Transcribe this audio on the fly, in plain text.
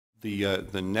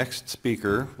The next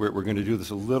speaker, we're going to do this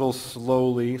a little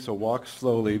slowly, so walk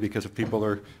slowly because if people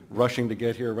are rushing to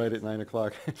get here right at 9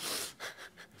 o'clock.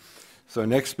 So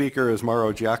next speaker is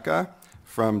Mauro Giacca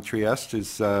from Trieste,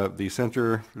 is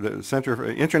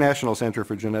the International Center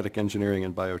for Genetic Engineering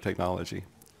and Biotechnology.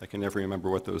 I can never remember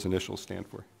what those initials stand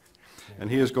for. And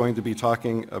he is going to be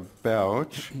talking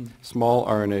about small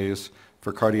RNAs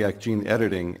for cardiac gene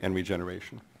editing and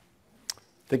regeneration.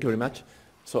 Thank you very much.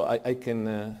 So I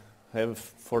can have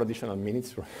 4 additional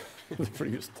minutes for the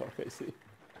previous talk, I see.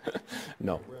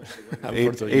 No.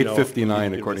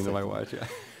 8:59 according to my watch, yeah.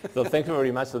 So thank you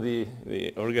very much to the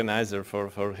organizer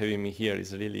for having me here.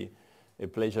 It's really a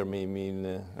pleasure.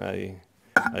 I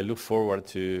look forward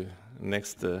to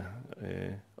next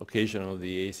occasion of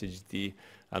the ACGT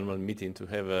annual meeting to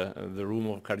have the room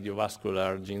of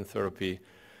cardiovascular gene therapy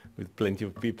with plenty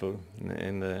of people,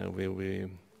 and we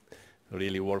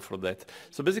really work for that.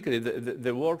 So basically,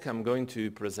 the work I'm going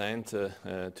to present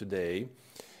today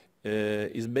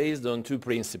is based on 2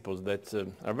 principles that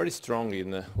are very strong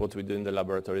in what we do in the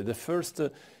laboratory. The first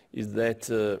is that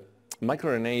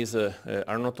microRNAs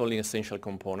are not only essential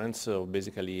components of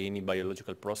basically any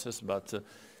biological process, but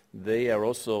they are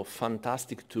also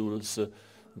fantastic tools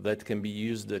that can be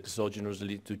used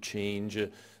exogenously to change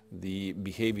the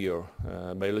behavior,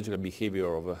 biological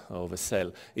behavior of a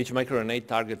cell. Each microRNA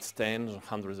targets tens or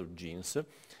hundreds of genes,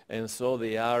 and so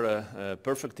they are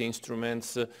perfect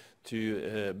instruments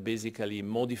to basically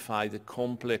modify the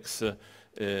complex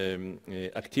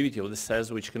activity of the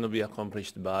cells, which cannot be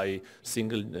accomplished by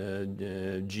single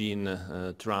gene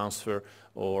transfer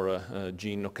or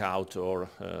gene knockout or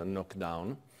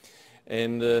knockdown.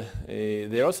 And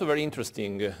they're also very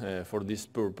interesting for this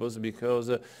purpose because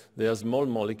they are small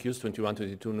molecules, 21,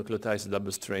 22 nucleotides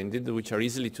double-stranded, which are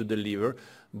easily to deliver,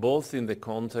 both in the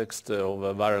context of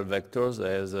viral vectors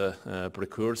as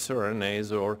precursor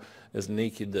RNAs or as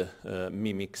naked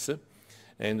mimics.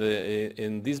 And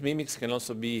these mimics can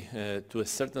also be, to a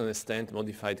certain extent,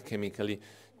 modified chemically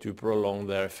to prolong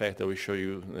their effect. I will show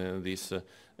you this a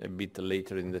bit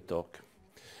later in the talk.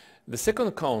 The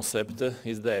second concept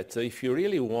is that if you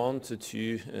really want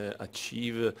to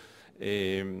achieve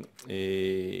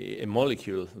a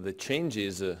molecule that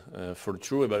changes for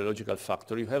true biological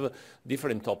factor, you have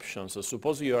different options. So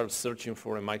suppose you are searching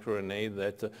for a microRNA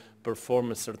that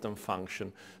performs a certain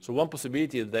function. So one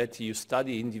possibility is that you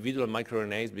study individual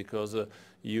microRNAs because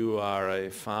you are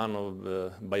a fan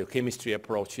of biochemistry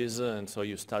approaches, and so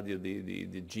you study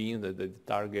the gene, the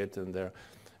target, and their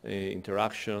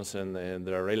interactions and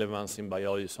their relevance in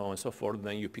biology, so on and so forth.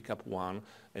 Then you pick up one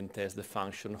and test the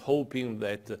function, hoping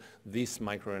that this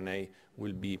microRNA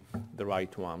will be the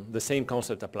right one. The same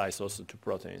concept applies also to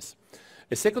proteins.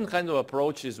 A second kind of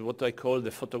approach is what I call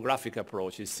the photographic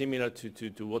approach. It's similar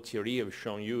to what Thierry has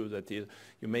shown you, that you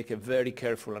make a very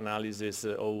careful analysis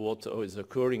of what is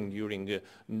occurring during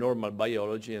normal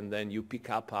biology, and then you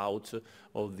pick up out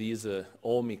of these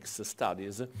omics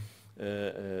studies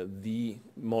the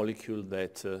molecule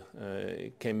that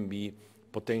can be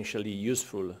potentially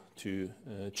useful to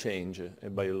change a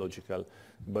biological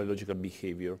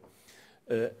behavior.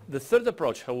 The third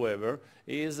approach, however,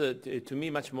 is to me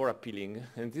much more appealing,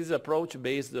 and this is an approach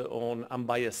based on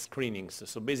unbiased screenings.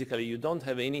 So basically you don't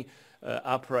have any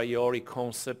a priori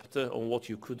concept on what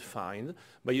you could find,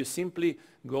 but you simply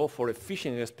go for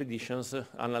fishing expeditions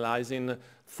analyzing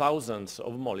thousands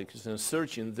of molecules and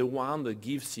searching the one that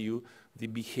gives you the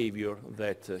behavior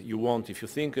that you want. If you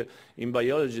think in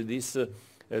biology, this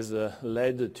has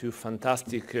led to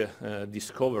fantastic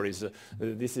discoveries.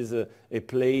 This is a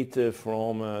plate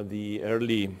from the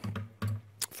early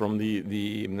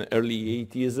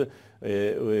 80s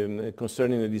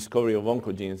concerning the discovery of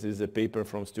oncogenes. This is a paper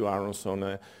from Stu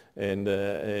Aronson and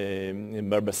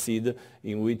Barbacid,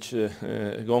 in which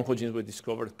oncogenes were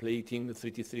discovered plating the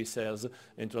 33 cells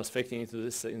and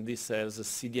transfecting in these cells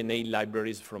cDNA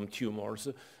libraries from tumors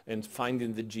and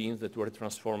finding the genes that were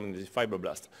transforming the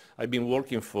fibroblasts. I've been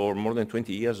working for more than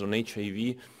 20 years on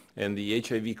HIV, and the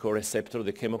HIV co-receptor,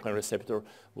 the chemokine receptor,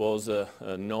 was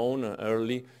known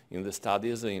early in the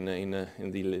studies in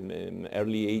the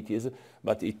early 80s,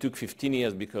 but it took 15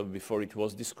 years before it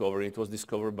was discovered. It was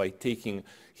discovered by taking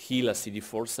HeLa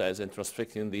CD4 cells and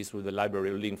transfecting these with a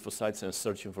library of lymphocytes and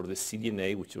searching for the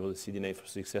cDNA, which was the cDNA for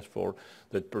 6F4,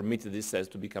 that permitted these cells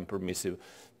to become permissive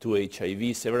to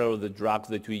HIV. Several of the drugs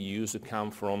that we use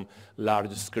come from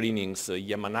large screenings.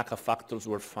 Yamanaka factors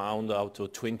were found out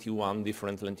of 21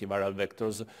 different lentiviral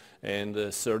vectors,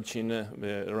 and searching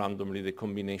randomly the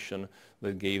combination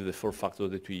that gave the 4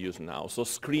 factors that we use now. So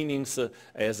screenings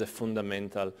as a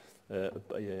fundamental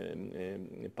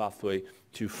pathway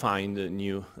to find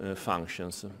new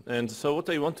functions. And so what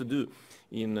I want to do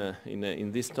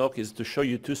in this talk is to show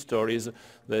you two stories,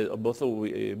 both of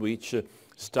which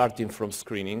starting from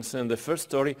screenings. And the first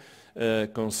story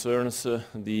concerns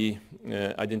the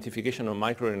identification of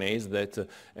microRNAs that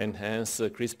enhance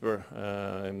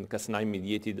CRISPR-Cas9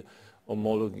 mediated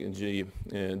homology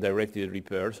directed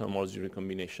repair, so homology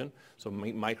recombination, so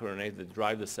microRNAs that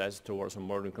drive the cells towards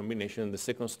homology recombination. And the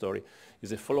second story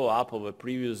is a follow-up of a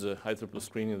previous high-throughput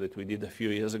screening that we did a few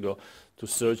years ago to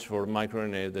search for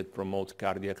microRNAs that promote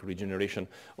cardiac regeneration.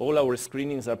 All our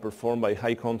screenings are performed by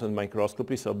high-content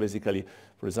microscopy, so basically,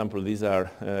 for example, these are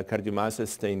cardiomyocytes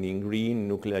stained in green,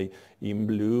 nuclei in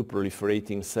blue,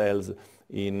 proliferating cells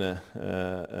in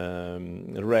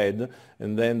red,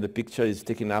 and then the picture is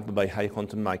taken up by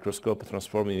high-content microscope,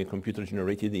 transformed in a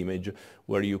computer-generated image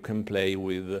where you can play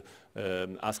with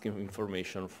asking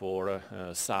information for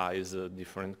size,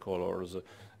 different colors,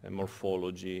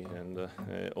 morphology, and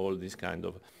all these kind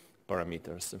of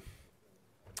parameters.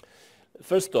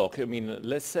 First talk, I mean,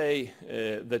 let's say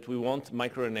that we want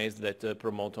microRNAs that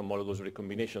promote homologous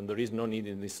recombination. There is no need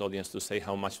in this audience to say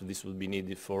how much this would be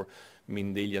needed for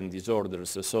Mendelian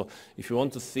disorders. So if you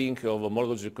want to think of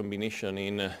homologous recombination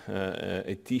in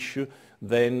a tissue,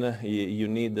 then you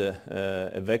need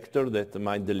a vector that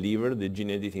might deliver the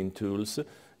gene editing tools,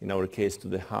 in our case to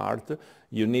the heart.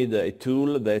 You need a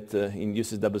tool that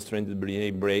induces double-stranded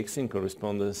RNA breaks in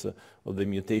correspondence of the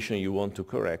mutation you want to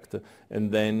correct.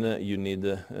 And then you need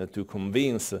to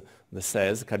convince the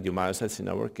cells, cardiomyocytes in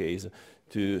our case,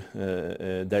 to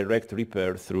direct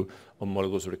repair through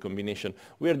homologous recombination.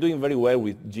 We are doing very well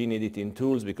with gene editing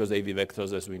tools because AV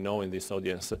vectors, as we know in this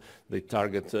audience, they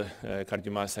target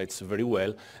cardiomyocytes very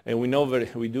well. And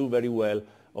we do very well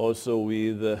also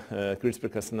with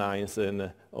CRISPR-Cas9s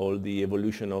and all the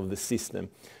evolution of the system.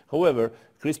 However,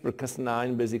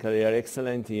 CRISPR-Cas9 basically are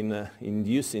excellent in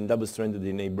inducing double-stranded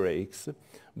DNA breaks,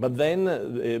 but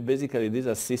then basically these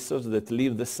are scissors that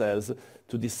leave the cells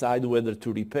to decide whether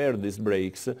to repair these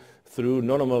breaks through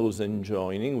non-homologous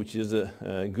enjoining, which is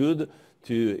good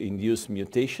to induce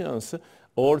mutations,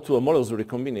 or to homologous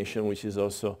recombination, which is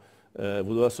also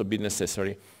would also be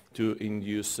necessary to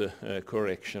induce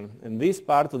correction. And this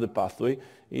part of the pathway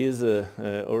is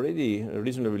already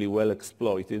reasonably well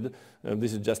exploited.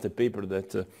 This is just a paper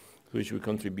that which we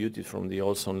contributed from the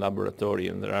Olson laboratory,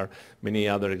 and there are many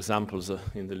other examples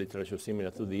in the literature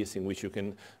similar to this, in which you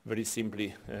can very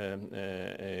simply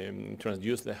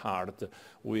transduce the heart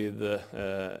with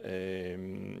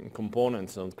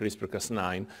components of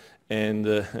CRISPR-Cas9 and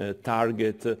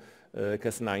target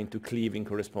Cas9 to cleave in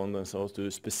correspondence also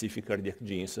to specific cardiac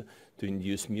genes to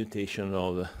induce mutation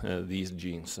of these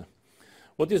genes.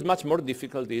 What is much more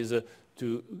difficult is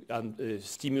to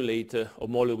stimulate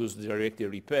homologous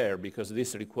directed repair, because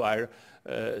this requires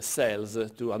cells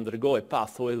to undergo a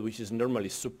pathway which is normally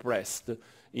suppressed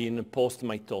in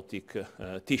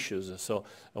post-mitotic tissues. So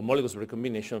homologous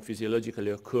recombination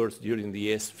physiologically occurs during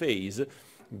the S phase,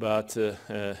 but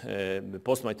the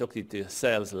post-mitotic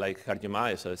cells like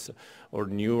cardiomyocytes or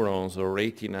neurons or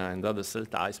retina and other cell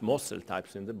types, most cell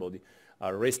types in the body,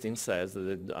 are resting cells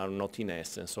that are not in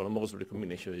S, and so homologous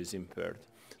recombination is impaired.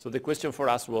 So the question for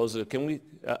us was, do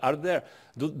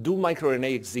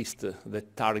microRNA exist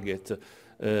that target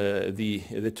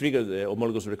the trigger the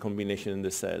homologous recombination in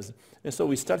the cells? And so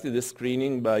we started the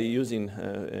screening by using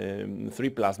 3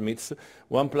 plasmids.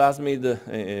 One plasmid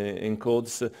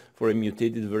encodes for a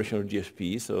mutated version of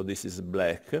GFP, so this is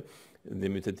black, the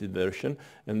mutated version.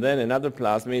 And then another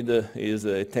plasmid is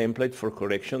a template for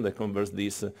correction that converts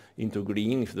this into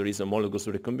green if there is homologous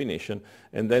recombination.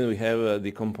 And then we have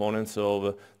the components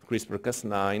of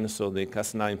CRISPR-Cas9, so the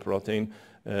Cas9 protein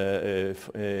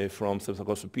from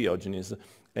Streptococcus pyogenes,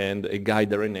 and a guide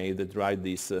RNA that drive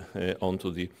this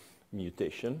onto the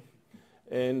mutation.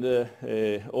 And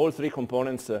all 3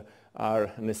 components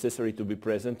are necessary to be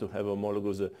present to have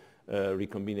homologous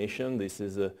recombination. This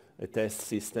is a test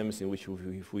system in which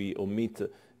if we omit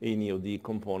any of the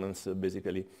components,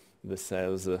 basically the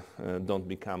cells don't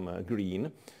become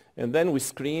green. And then we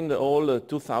screened all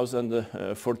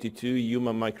 2,042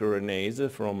 human microRNAs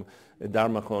from a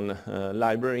Dharmacon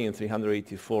library in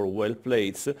 384 well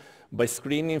plates by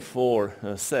screening for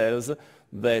cells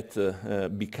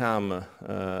that become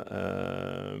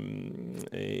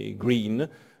green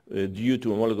due to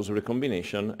homologous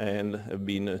recombination and have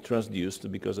been transduced,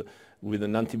 because with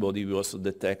an antibody we also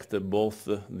detect both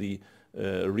the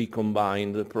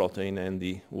recombined protein and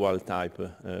the wild type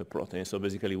protein. So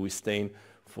basically we stain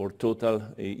for total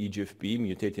EGFP,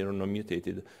 mutated or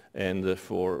non-mutated, and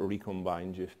for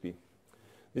recombined GFP.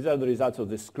 These are the results of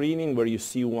the screening. Where you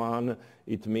see one,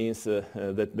 it means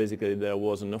that basically there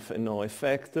was no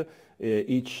effect.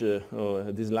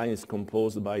 This line is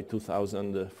composed by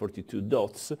 2042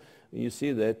 dots. You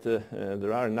see that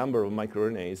there are a number of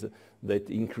microRNAs that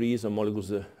increase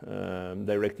homologous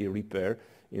directed repair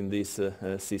in this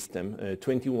system.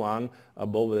 21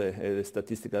 above a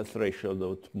statistical threshold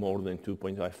of more than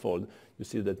 2.5-fold. You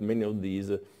see that many of these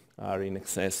are in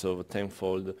excess of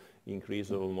 10-fold increase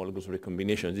of homologous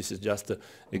recombination. This is just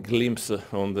a glimpse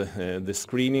on the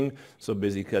screening. So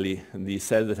basically, the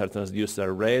cells that are transduced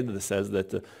are red. The cells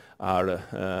that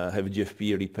have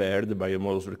GFP repaired by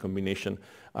homologous recombination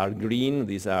are green.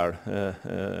 These are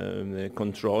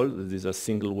controlled. These are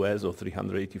single wells of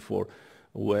 384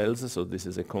 wells. So this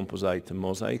is a composite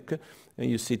mosaic.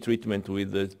 And you see treatment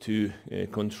with the two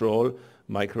control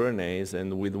microRNAs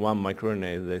and with one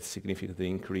microRNA that significantly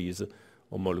increase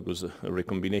homologous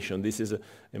recombination. This is a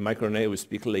microRNA we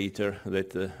speak later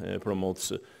that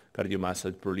promotes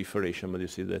cardiomyocyte proliferation, but you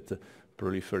see that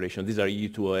proliferation. These are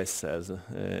U2OS cells,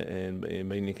 and in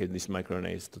many cases this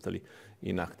microRNA is totally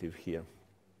inactive here.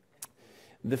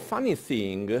 The funny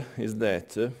thing is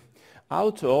that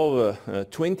out of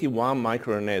 21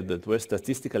 microRNA that were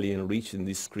statistically enriched in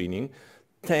this screening,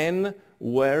 10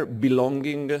 were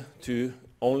belonging to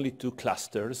only 2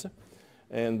 clusters.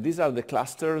 And these are the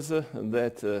clusters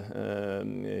that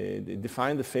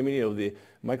define the family of the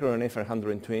microRNA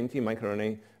 520,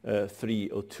 microRNA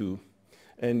 302.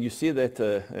 And you see that,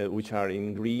 which are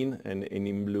in green and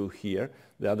in blue here.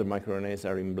 The other microRNAs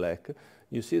are in black.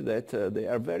 You see that they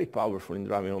are very powerful in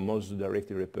driving homologous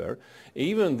directed repair.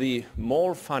 Even the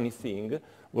more funny thing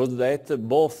was that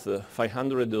both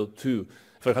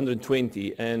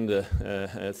 520 and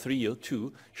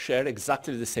 302 share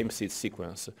exactly the same seed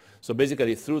sequence. So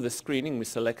basically, through the screening, we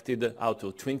selected out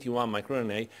of 21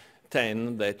 microRNA,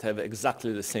 10 that have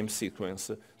exactly the same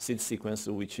sequence, seed sequence,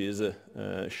 which is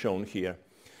shown here.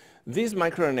 These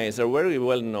microRNAs are very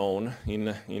well known in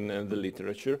the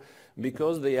literature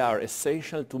because they are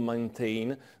essential to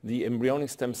maintain the embryonic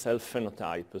stem cell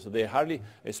phenotype. So they hardly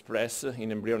express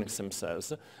in embryonic stem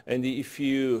cells. And if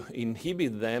you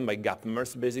inhibit them by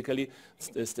gapmers, basically,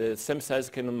 the stem cells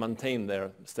cannot maintain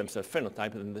their stem cell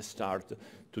phenotype and they start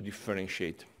to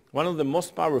differentiate. One of the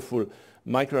most powerful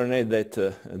microRNA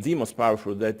the most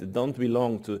powerful that don't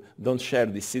share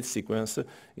the seed sequence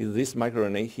is this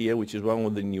microRNA here, which is one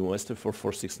of the newest,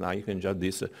 4469. You can judge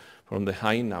this from the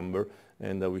high number,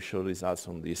 and I will show results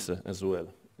on this as well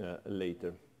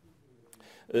later.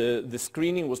 The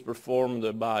screening was performed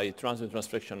by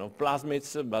transfection of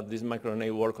plasmids, but this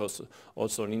microRNA works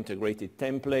also on integrated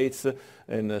templates,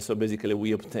 and so basically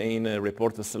we obtain a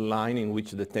reporter cell line in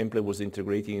which the template was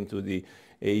integrated into the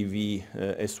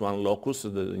AV-S1 locus, the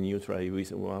neutral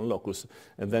AV-S1 locus,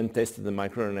 and then tested the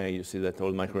microRNA. You see that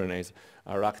all microRNAs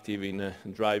are active in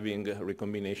driving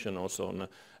recombination also on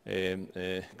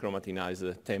a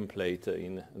chromatinized template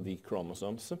in the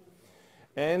chromosomes.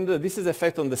 And this is the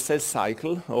effect on the cell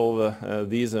cycle of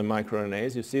these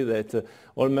microRNAs. You see that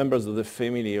all members of the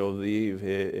family of the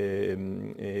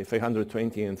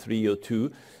 520 and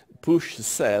 302 push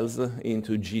cells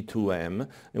into G2M.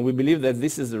 And we believe that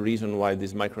this is the reason why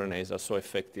these microRNAs are so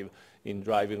effective in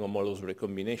driving homologous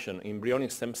recombination.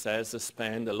 Embryonic stem cells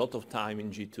spend a lot of time in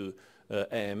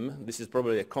G2M. This is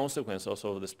probably a consequence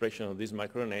also of the expression of these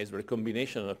microRNAs.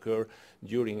 Recombination occur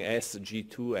during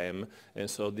SG2M, and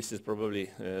so this is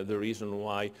probably the reason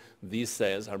why these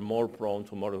cells are more prone to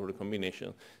homologous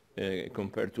recombination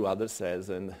compared to other cells,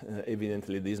 and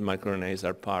evidently these microRNAs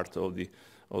are part of the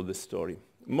story.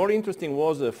 More interesting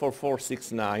was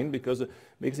 4469 because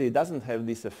basically it doesn't have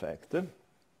this effect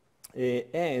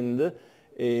and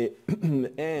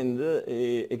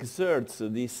exerts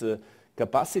this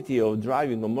capacity of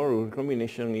driving homologous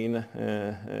recombination in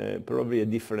probably a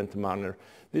different manner.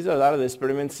 These are other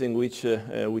experiments in which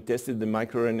we tested the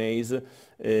microRNAs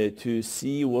to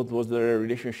see what was the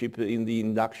relationship in the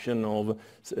induction of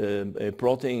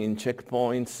protein in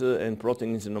checkpoints and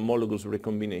proteins in homologous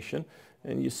recombination.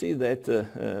 And you see that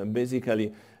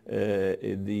basically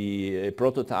the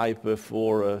prototype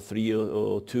for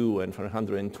 302 and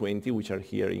 420, which are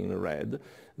here in red,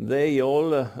 they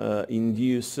all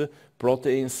induce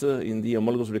proteins in the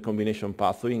homologous recombination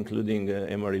pathway, including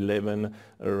MR11,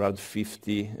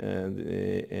 RAD50,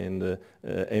 and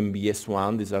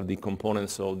MBS1. These are the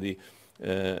components of the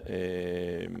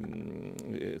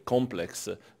complex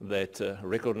that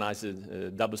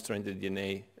recognizes double-stranded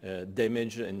DNA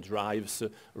damage and drives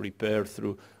repair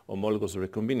through homologous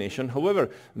recombination.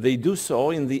 However, they do so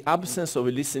in the absence of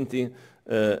eliciting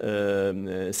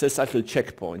cell cycle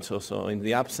checkpoints, also in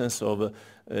the absence of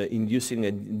inducing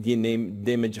a DNA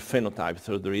damage phenotype.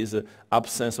 So there is an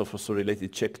absence of phosphorylated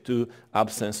CHEK2,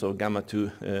 absence of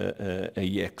gamma-2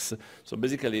 AX. So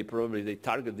basically, probably they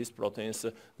target these proteins,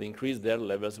 they increase their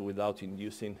levels without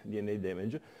inducing DNA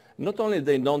damage. Not only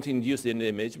they don't induce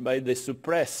DNA damage, but they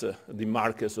suppress the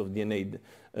markers of DNA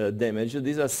damage.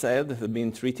 These are cells that have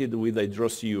been treated with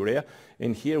hydroxyurea,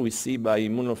 and here we see by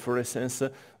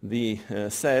immunofluorescence the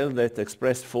cell that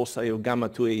express foci of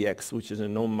gamma-2 AX, which is a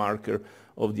known marker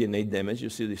of DNA damage. You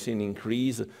see an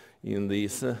increase in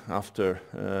this after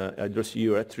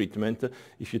hydroxyurea treatment.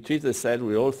 If you treat the cell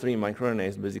with all 3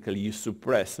 microRNAs, basically you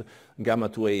suppress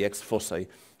gamma-2 AX foci.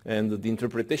 And the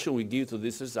interpretation we give to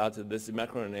this result is that the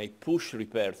microRNA push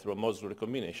repair through homologous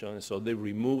recombination, and so they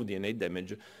remove DNA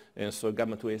damage, and so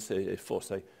gamma-2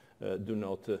 foci do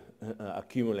not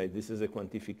accumulate. This is a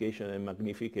quantification and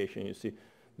magnification. You see,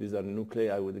 these are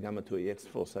nuclei with gamma-2 AX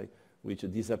foci, which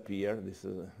disappear. This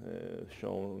is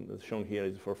shown here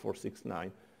is for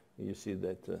 469. You see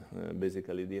that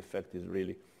basically the effect is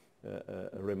really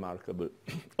remarkable.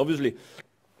 Obviously,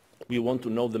 we want to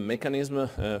know the mechanism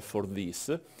for this,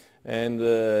 and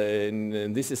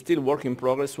this is still work in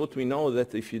progress. What we know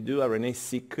that if you do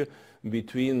RNA-seq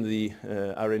between the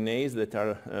RNAs that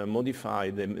are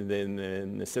modified,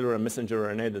 the cellular messenger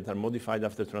RNA that are modified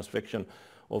after transfection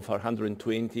of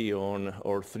 120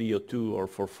 or 302 or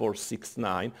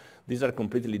 4469, these are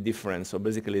completely different. So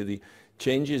basically the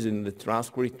changes in the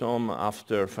transcriptome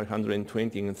after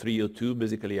 520 and 302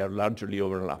 basically are largely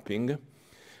overlapping.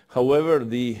 However,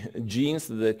 the genes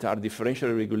that are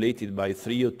differentially regulated by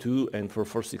 302 and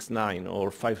 4469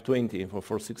 or 520 and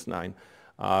 4469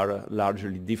 are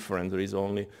largely different. There is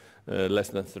only less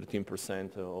than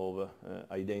 13% of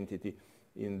identity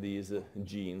in these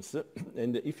genes.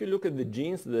 And if you look at the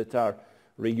genes that are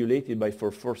regulated by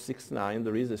 4469,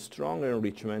 there is a strong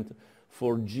enrichment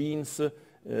for genes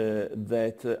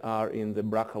that are in the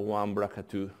BRCA1,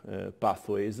 BRCA2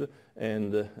 pathways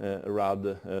and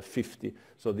RAD50.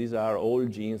 So these are all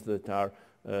genes that are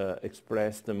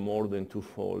expressed more than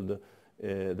twofold.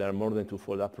 They are more than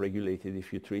twofold upregulated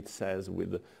if you treat cells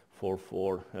with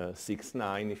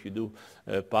 4469. If you do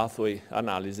pathway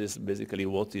analysis, basically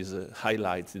what is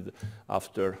highlighted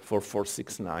after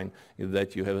 4469 is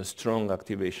that you have a strong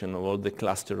activation of all the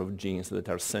cluster of genes that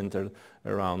are centered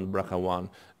around BRCA1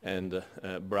 and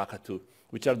BRCA2,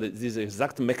 which are this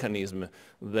exact mechanism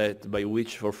that by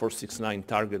which 4469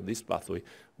 target this pathway,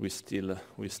 we still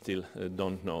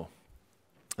don't know,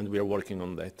 and we are working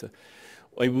on that.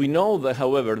 We know that,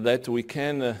 however, that we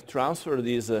can transfer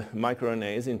these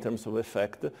microRNAs in terms of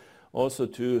effect also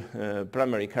to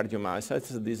primary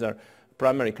cardiomyocytes. These are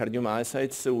primary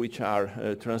cardiomyocytes which are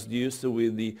transduced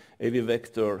with the AV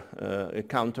vector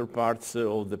counterparts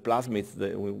of the plasmids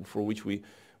for which we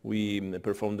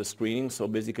perform the screening. So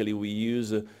basically we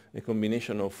use a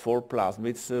combination of 4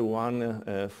 plasmids,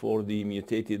 one for the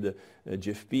mutated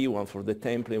GFP, one for the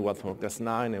template, one for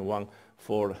Cas9, and one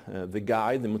for the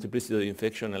guide. The multiplicity of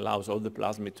infection allows all the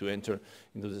plasmid to enter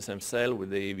into the same cell with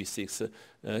the AV6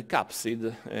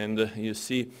 capsid. And you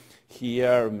see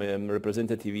here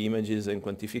representative images and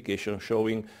quantification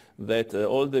showing that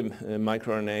all the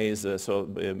microRNAs, so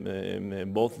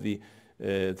both the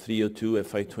 302 and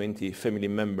 520 family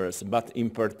members, but in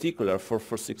particular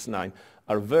 4469,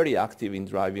 are very active in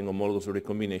driving homologous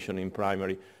recombination in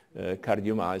primary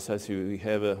cardiomyocytes. We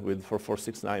have with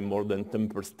 4469 more than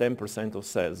 10% of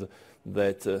cells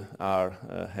that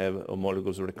have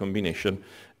homologous recombination.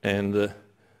 And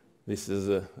this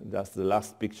is just the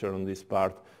last picture on this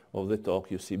part of the talk.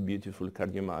 You see beautiful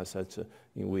cardiomyocytes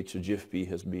in which GFP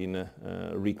has been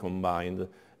recombined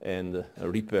and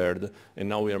repaired, and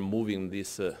now we are moving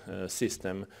this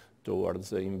system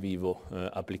towards in vivo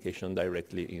application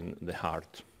directly in the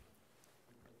heart.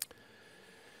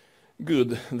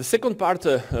 Good. The second part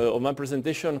of my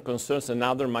presentation concerns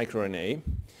another microRNA,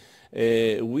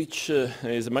 which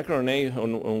is a microRNA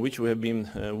on which we have been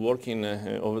working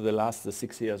over the last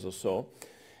 6 years or so.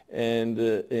 And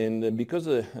because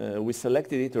we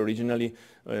selected it originally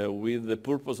with the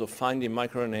purpose of finding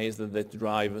microRNAs that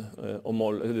drive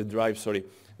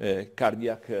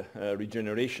cardiac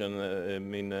regeneration.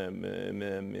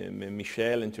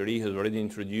 Michel and Thierry have already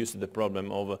introduced the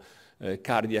problem of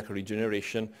cardiac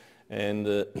regeneration, and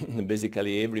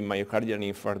basically every myocardial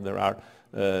infarct there are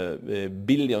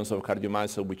billions of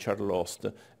cardiomyocytes which are lost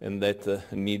and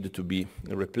that need to be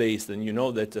replaced. And you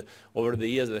know that over the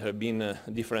years there have been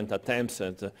different attempts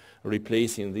at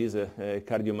replacing these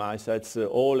cardiomyocytes,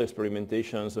 all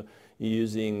experimentations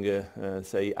using,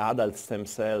 say, adult stem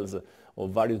cells of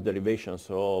various derivations,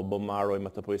 so bone marrow,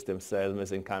 hematopoietic stem cells,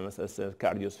 mesenchymal cells,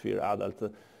 cardiosphere,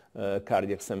 adult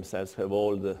cardiac stem cells have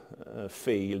all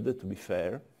failed, to be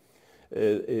fair.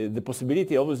 The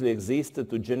possibility obviously exists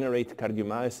to generate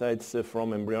cardiomyocytes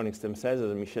from embryonic stem cells,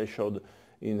 as Michel showed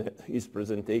in his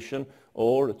presentation,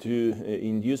 or to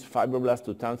induce fibroblasts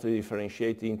to tangibly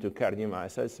differentiate into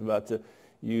cardiomyocytes, but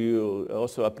you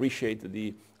also appreciate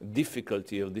the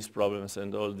difficulty of these problems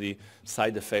and all the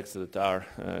side effects that are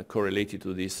correlated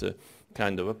to this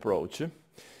kind of approach.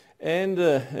 And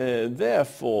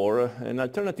therefore, an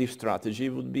alternative strategy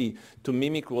would be to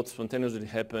mimic what spontaneously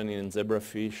happens in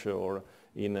zebrafish or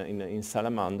in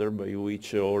salamander, by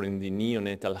which, or in the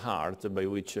neonatal heart, by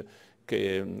which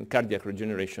cardiac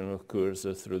regeneration occurs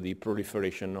through the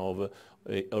proliferation of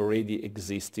already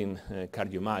existing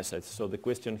cardiomyocytes. So the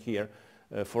question here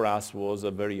for us was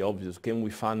very obvious. Can we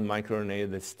find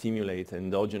microRNA that stimulate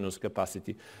endogenous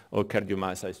capacity of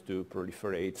cardiomyocytes to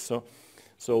proliferate?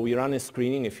 So we ran a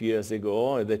screening a few years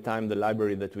ago. At the time, the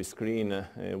library that we screened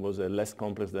was less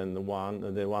complex than the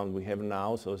one we have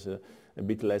now, so it's a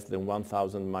bit less than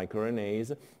 1,000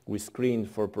 microRNAs. We screened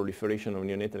for proliferation of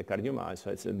neonatal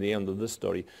cardiomyocytes. At the end of the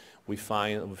story, we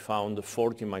found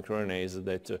 40 microRNAs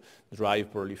that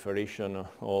drive proliferation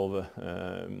of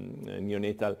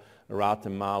neonatal rat,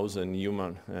 mouse, and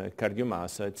human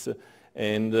cardiomyocytes.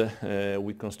 And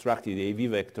we constructed AV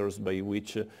vectors by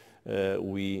which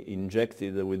we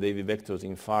injected with AV vectors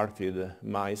infarcted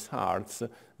mice hearts,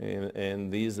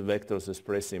 and these vectors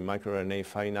expressing microRNA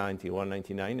 590,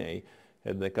 199A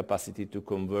had the capacity to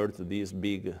convert these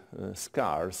big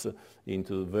scars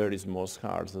into very small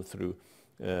scars through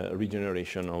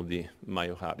regeneration of the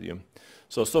myocardium.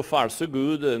 So far so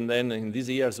good, and then in these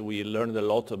years we learned a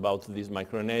lot about these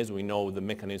microRNAs. We know the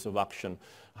mechanism of action,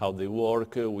 how they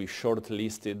work. We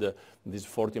shortlisted these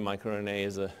 40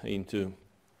 microRNAs into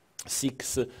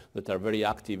 6 that are very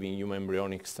active in human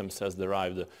embryonic stem cells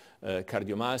derived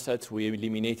cardiomyocytes. We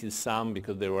eliminated some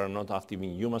because they were not active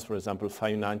in humans. For example,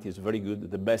 590 is very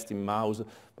good, the best in mouse,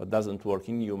 but doesn't work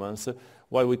in humans.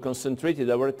 While we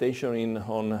concentrated our attention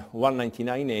on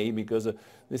 199A because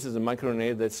this is a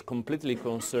microRNA that's completely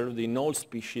conserved in all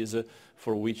species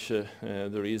for which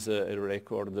there is a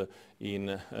record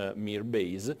in Mir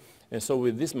base. And so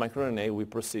with this microRNA, we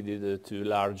proceeded to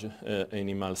large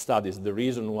animal studies. The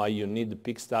reason why you need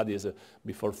pig studies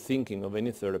before thinking of any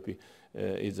therapy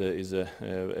is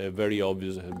very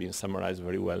obvious, has been summarized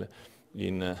very well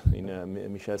in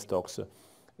Michel's talks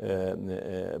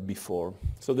before.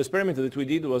 So the experiment that we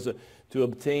did was to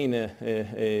obtain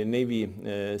an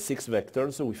AV6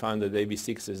 vector. So we found that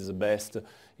AV6 is the best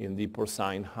in the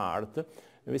porcine heart.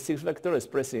 AV6 vector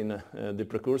expressing the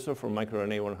precursor for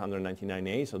microRNA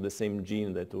 199A, so the same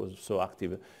gene that was so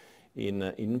active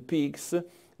in pigs.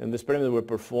 And the experiments were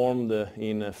performed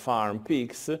in farm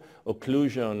pigs,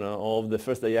 occlusion of the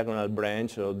first diagonal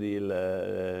branch of the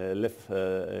left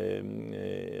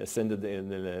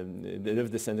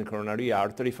descending coronary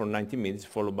artery for 90 minutes,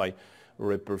 followed by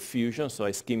reperfusion, so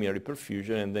ischemia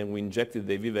reperfusion, and then we injected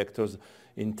the AV vectors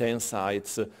in 10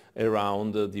 sites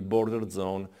around the border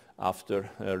zone after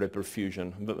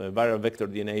reperfusion. Viral vector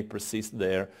DNA persists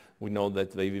there. We know that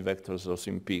the AV vectors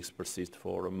also in pigs persist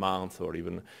for a month or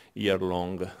even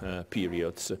year-long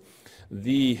periods.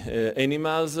 The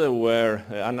animals were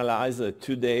analyzed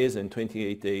 2 days and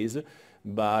 28 days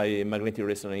by magnetic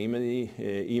resonance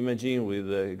imaging with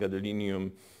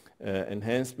gadolinium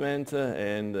enhancement,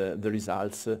 and the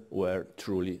results were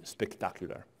truly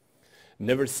spectacular.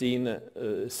 Never seen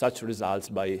such results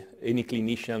by any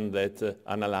clinician that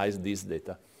analyzed this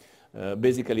data.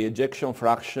 Basically, ejection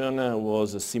fraction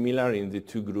was similar in the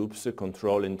two groups,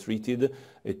 control and treated,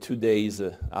 2 days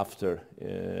after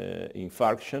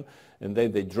infarction, and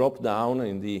then they dropped down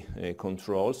in the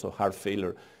control, so heart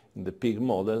failure in the pig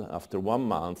model after 1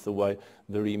 month, while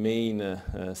they remain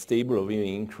stable or even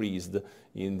increased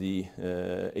in the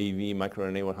AV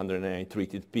microRNA 109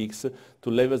 treated pigs to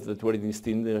levels that were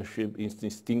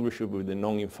indistinguishable with the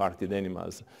non-infarcted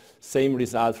animals. Same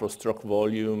result for stroke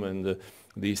volume and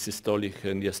the systolic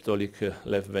and diastolic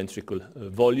left ventricle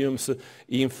volumes.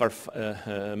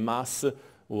 Infarct mass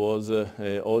was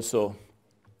also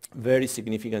very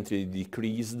significantly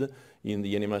decreased in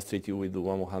the animals treated with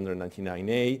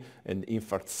 199A, and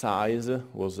infarct size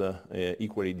was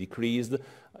equally decreased.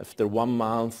 After 1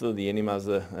 month, the animals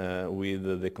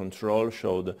with the control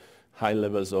showed high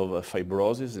levels of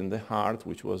fibrosis in the heart,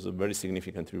 which was very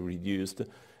significantly reduced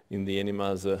in the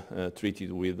animals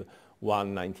treated with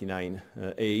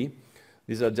 199A.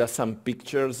 These are just some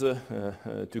pictures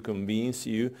to convince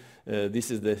you.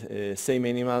 This is the same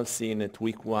animal seen at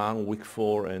week 1, week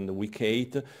 4, and week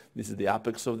 8. This is the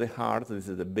apex of the heart. This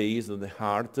is the base of the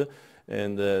heart.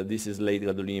 and this is late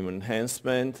gadolinium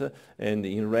enhancement, and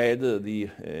in red the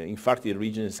infarcted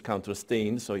region is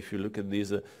contrastained. So if you look at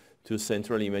these two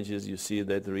central images, you see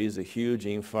that there is a huge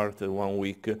infarct at 1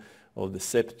 week of the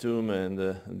septum and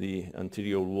the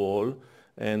anterior wall,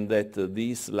 and that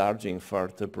this large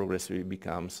infarct progressively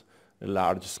becomes a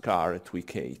large scar at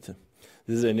week 8.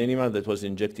 This is an animal that was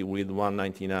injected with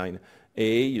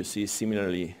 199A. You see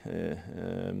similarly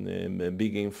a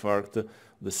big infarct,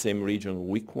 the same region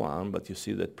week 1, but you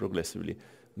see that progressively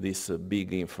this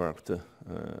big infarct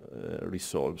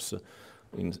resolves.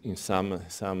 In some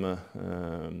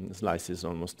slices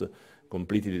almost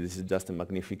completely. This is just a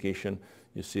magnification.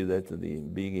 You see that the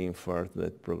big infarct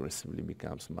that progressively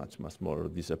becomes much smaller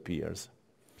disappears.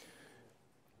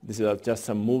 These are just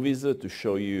some movies to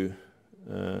show you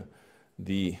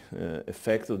the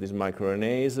effect of these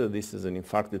microRNAs. This is an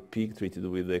infarcted pig treated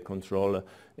with a control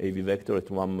AV vector at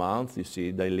 1 month. You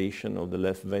see dilation of the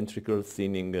left ventricle,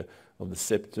 thinning of the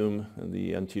septum, and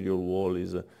the anterior wall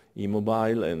is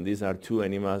immobile, and these are 2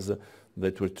 animals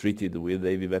that were treated with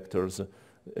AV vectors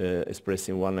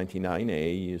expressing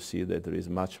 199A. You see that there is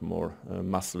much more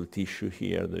muscle tissue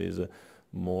here, there is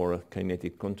more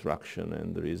kinetic contraction,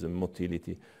 and there is a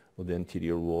motility of the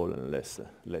anterior wall and less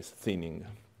thinning.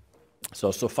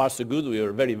 So far so good. We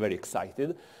are very, very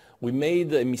excited. We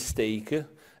made a mistake,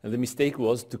 and the mistake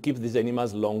was to keep these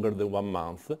animals longer than 1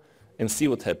 month and see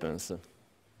what happens.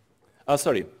 Oh,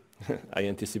 sorry, I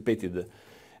anticipated.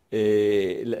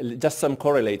 Just some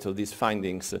correlate of these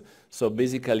findings. So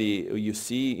basically, you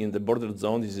see in the border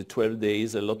zone, this is 12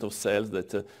 days, a lot of cells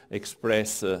that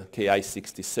express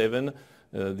Ki67.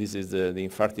 This is the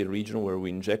infarcted region where we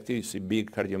injected. You see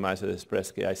big cardiomyocytes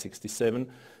express Ki67. You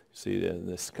see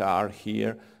the scar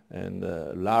here and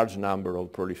a large number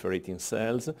of proliferating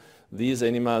cells. These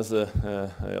animals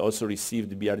also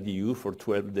received BRDU for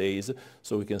 12 days,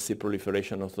 so we can see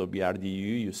proliferation of the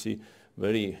BRDU. You see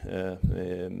very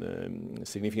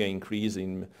significant increase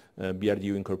in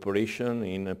BRDU incorporation,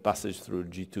 in passage through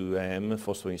G2M,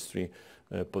 phosphoinsitrin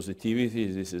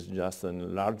positivity. This is just an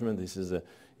enlargement. This is an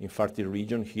infarcted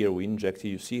region. Here we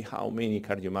injected. You see how many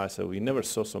cardiomyocytes. We never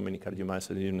saw so many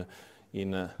cardiomyocytes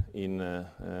in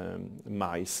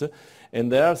mice.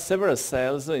 And there are several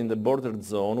cells in the border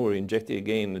zone where we injected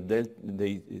again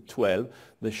day 12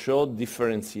 that show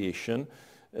differentiation.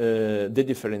 The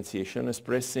differentiation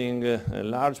expressing a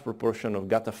large proportion of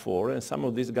GATA4, and some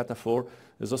of this GATA4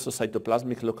 is also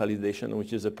cytoplasmic localization,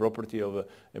 which is a property of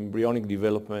embryonic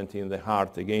development in the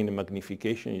heart. Again, a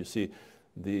magnification. You see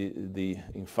the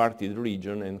infarcted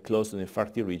region, and close to the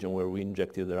infarcted region where we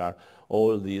injected, there are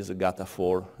all these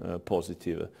GATA4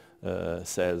 positive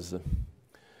cells.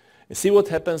 See what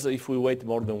happens if we wait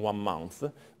more than 1 month.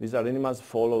 These are animals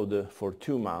followed for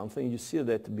 2 months, and you see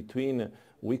that between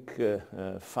week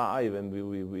 5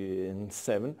 and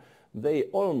 7, they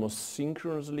almost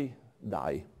synchronously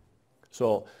die.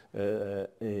 So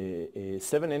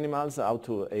 7 animals out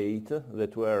of 8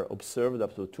 that were observed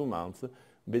up to 2 months,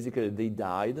 basically they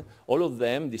died. All of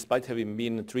them, despite having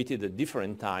been treated at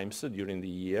different times during the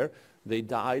year, they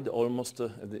died almost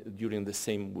during the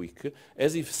same week,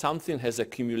 as if something has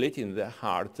accumulated in their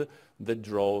heart that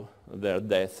drove their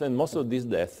death. And most of these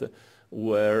deaths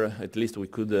were, at least we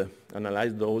could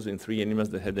analyze those in 3 animals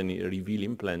that had an reveal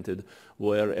implanted,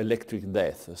 were electric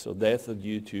death. So death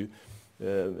due to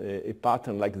a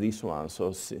pattern like this one.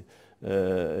 So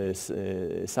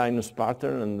sinus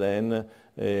pattern, and then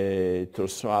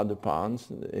torsade pulse,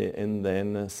 and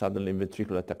then suddenly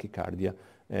ventricular tachycardia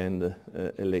and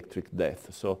electric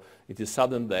death. So it is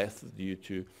sudden death due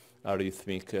to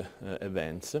arrhythmic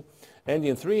events. And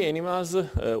in 3 animals,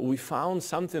 we found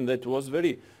something that was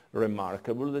very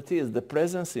remarkable, that is the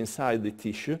presence inside the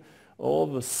tissue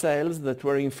of cells that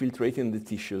were infiltrating the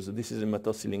tissues. This is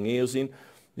hematocylin eosin.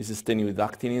 This is staining with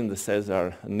actinin. The cells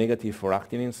are negative for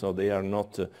actinin, so they are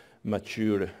not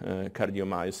mature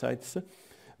cardiomyocytes.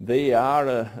 They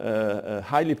are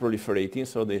highly proliferating,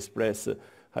 so they express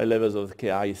high levels of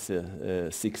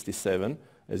Ki67,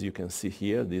 as you can see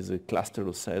here. This is a cluster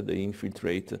of cells. They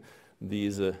infiltrate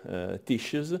these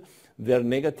tissues. They are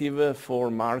negative for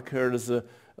markers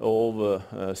of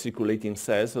circulating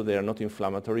cells, so they are not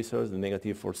inflammatory cells. They're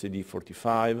negative for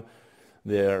CD45.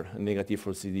 They're negative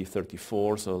for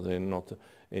CD34, so they're not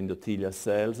endothelial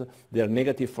cells. They are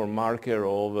negative for marker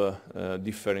of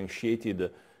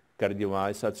differentiated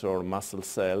cardiomyocytes or muscle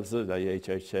cells, like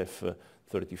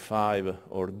HHF35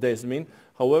 or desmin.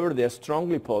 However, they are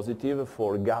strongly positive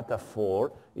for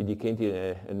GATA4,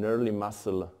 indicating an early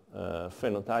muscle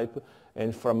phenotype,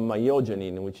 and from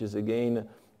myogenin, which is again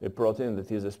a protein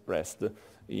that is expressed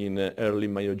in early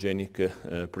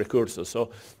myogenic precursors.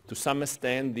 So to some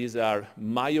extent, these are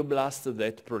myoblasts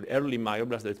that early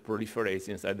myoblasts that proliferate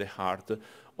inside the heart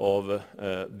of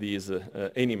these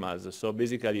animals. So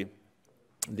basically,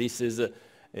 this is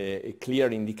a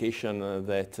clear indication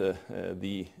that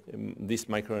this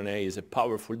microRNA is a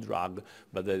powerful drug,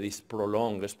 but that this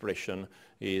prolonged expression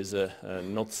is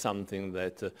not something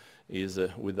that is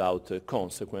without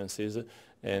consequences.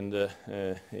 And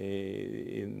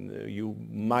you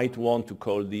might want to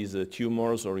call these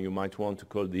tumors, or you might want to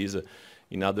call these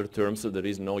in other terms. There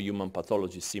is no human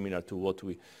pathology similar to what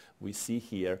we see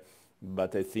here.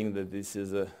 But I think that this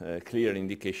is a clear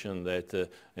indication that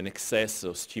an excess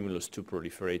of stimulus to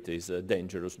proliferate is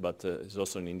dangerous, but it's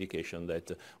also an indication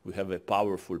that we have a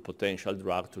powerful potential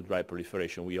drug to drive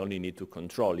proliferation. We only need to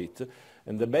control it.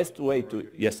 And the best way to,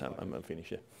 yes, I'm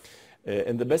finished.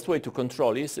 And the best way to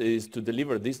control this is to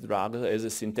deliver this drug as a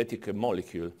synthetic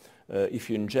molecule. If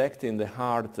you inject in the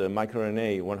heart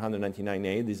microRNA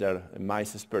 199A, these are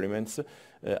mice experiments,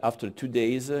 after 2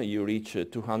 days you reach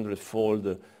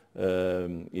 200-fold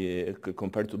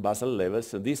compared to basal levels.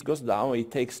 So this goes down.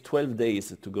 It takes 12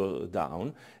 days to go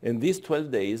down, and these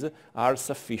 12 days are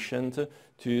sufficient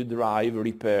to drive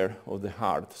repair of the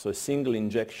heart. So a single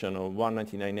injection of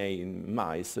 199A in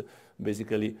mice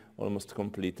basically almost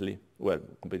completely, well,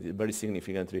 very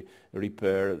significantly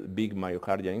repair big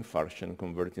myocardial infarction,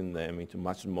 converting them into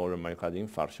much smaller myocardial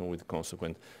infarction with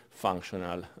consequent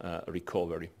functional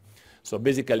recovery. So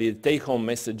basically, the take-home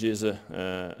messages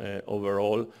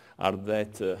overall are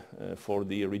that for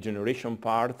the regeneration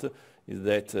part is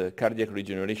that cardiac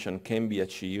regeneration can be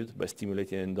achieved by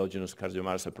stimulating endogenous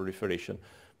cardiomyocyte proliferation,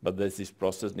 but that this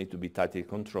process needs to be tightly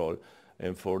controlled.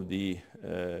 And for the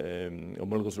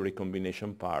homologous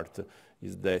recombination part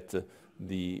is that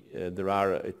there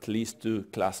are at least 2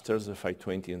 clusters,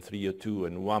 520 and 302,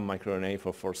 and 1 microRNA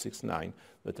for 469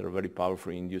 that are very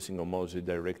powerful in inducing homologous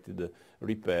directed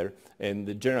repair. And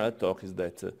the general talk is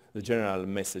that, the general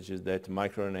message is that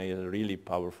microRNA are really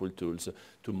powerful tools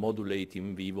to modulate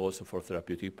in vivo also for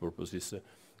therapeutic purposes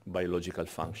biological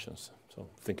functions. So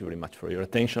thank you very much for your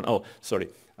attention. Oh, sorry,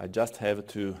 I just have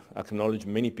to acknowledge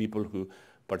many people who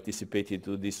participated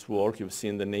to this work. You've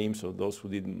seen the names of those who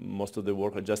did most of the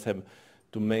work. I just have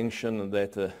to mention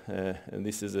that and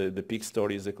this is the peak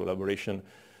story is a collaboration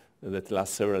that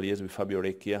lasts several years with Fabio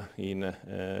Recchia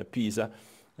in Pisa,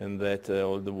 and that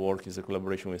all the work is a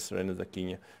collaboration with Serena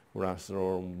Zacchini, who runs their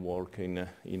own work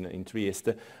in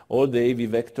Trieste. All the AV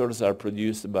vectors are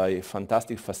produced by a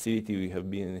fantastic facility we have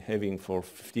been having for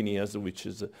 15 years, which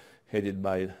is headed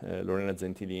by Lorena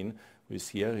Zentilin, who is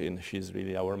here, and she's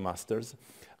really our masters.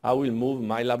 I will move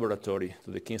my laboratory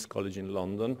to the King's College in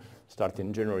London,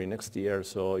 starting January next year.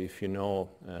 So if you know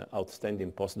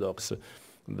outstanding postdocs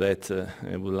that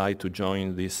would like to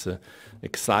join this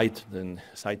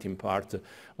exciting part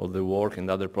of the work and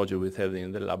other projects we have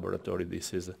in the laboratory,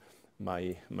 this is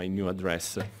my new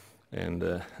address, and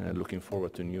looking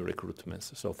forward to new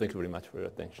recruitments. So thank you very much for your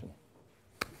attention.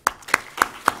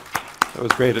 That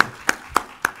was great.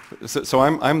 So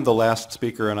I'm the last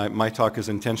speaker, and my talk is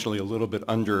intentionally a little bit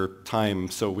under time,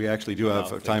 so we actually do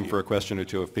have time for a question or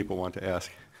two if people want to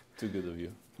ask. Too good of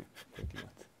you. Thank you.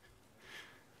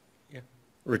 Yeah.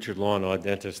 Richard Law,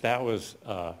 dentist. That was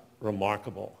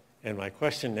remarkable. And my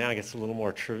question now gets a little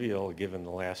more trivial given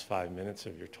the last 5 minutes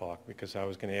of your talk, because I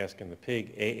was going to ask in the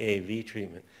pig AAV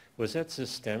treatment. Was that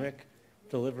systemic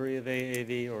delivery of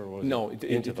AAV, or was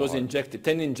it was injected,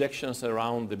 10 injections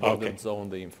around the border zone,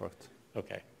 the infarct.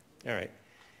 Okay. All right.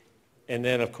 And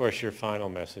then, of course, your final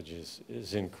message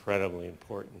is incredibly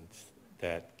important,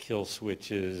 that kill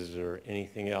switches or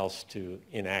anything else to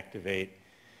inactivate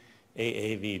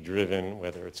AAV-driven,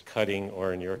 whether it's cutting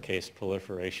or, in your case,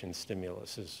 proliferation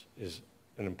stimulus, is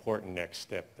an important next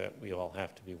step that we all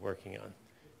have to be working on.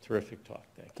 Terrific talk.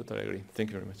 Thank you. Totally agree. Thank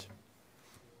you very much.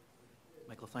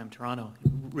 Michael Thyme, Toronto.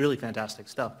 Really fantastic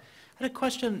stuff. I had a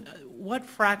question. What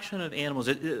fraction of animals,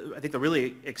 I think the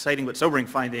really exciting but sobering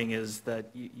finding is that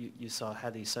you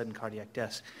had these sudden cardiac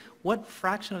deaths. What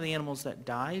fraction of the animals that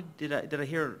died, did I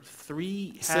hear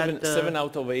 3 had 7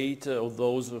 out of 8 of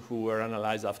those who were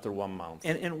analyzed after 1 month.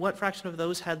 And what fraction of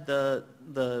those had the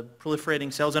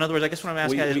proliferating cells? In other words, I guess what I'm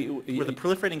asking is, were the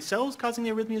proliferating cells causing the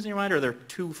arrhythmias in your mind, or are there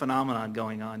 2 phenomena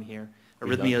going on here?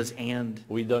 Arrhythmias and...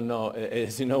 We don't know.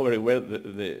 As you know very well,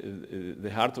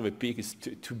 the heart of a pig is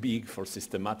too big for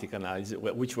systematic analysis,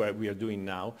 which we are doing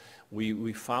now.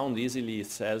 We found easily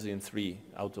cells in 3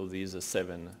 out of these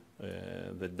 7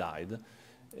 that died.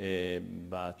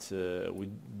 But we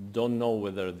don't know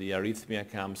whether the arrhythmia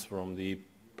comes from the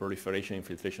proliferation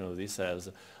infiltration of these cells,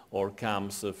 or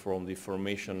comes from the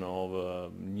formation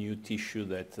of new tissue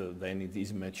that then it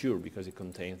is mature because it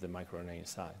contains the microRNA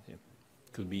inside. Yeah.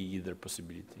 Could be either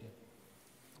possibility.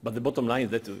 But the bottom line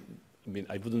is that I mean,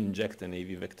 I wouldn't inject an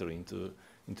AV vector into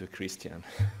a Christian.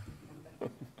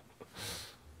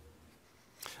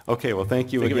 Okay, well,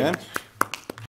 thank you Thank you very again. much.